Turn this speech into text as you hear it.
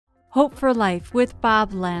Hope for Life with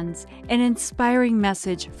Bob Lenz, an inspiring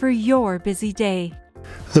message for your busy day.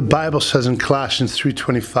 The Bible says in Colossians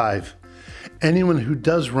 3:25, anyone who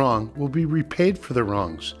does wrong will be repaid for their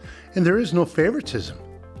wrongs, and there is no favoritism.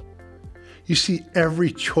 You see, every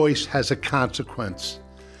choice has a consequence.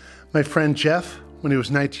 My friend Jeff, when he was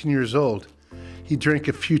 19 years old, he drank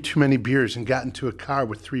a few too many beers and got into a car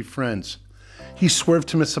with 3 friends. He swerved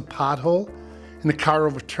to miss a pothole, and the car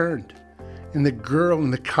overturned, and the girl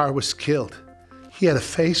in the car was killed. He had to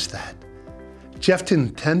face that. Jeff didn't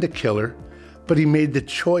intend to kill her, but he made the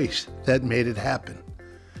choice that made it happen.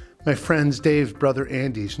 My friend's Dave's brother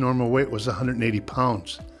Andy's normal weight was 180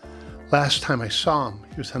 pounds. Last time I saw him,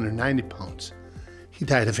 he was 190 pounds. He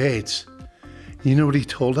died of AIDS. You know what he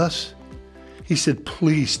told us? He said,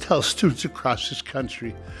 please tell students across this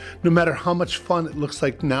country, no matter how much fun it looks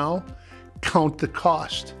like now, count the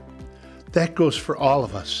cost. That goes for all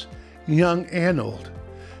of us, young and old.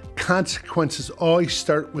 Consequences always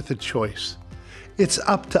start with a choice. It's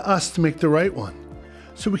up to us to make the right one,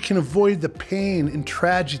 so we can avoid the pain and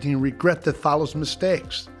tragedy and regret that follows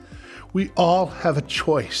mistakes. We all have a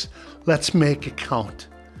choice. Let's make it count.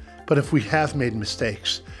 But if we have made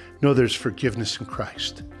mistakes, know there's forgiveness in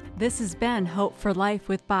Christ. This has been Hope for Life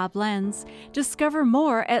with Bob Lenz. Discover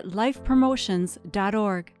more at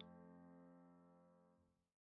lifepromotions.org.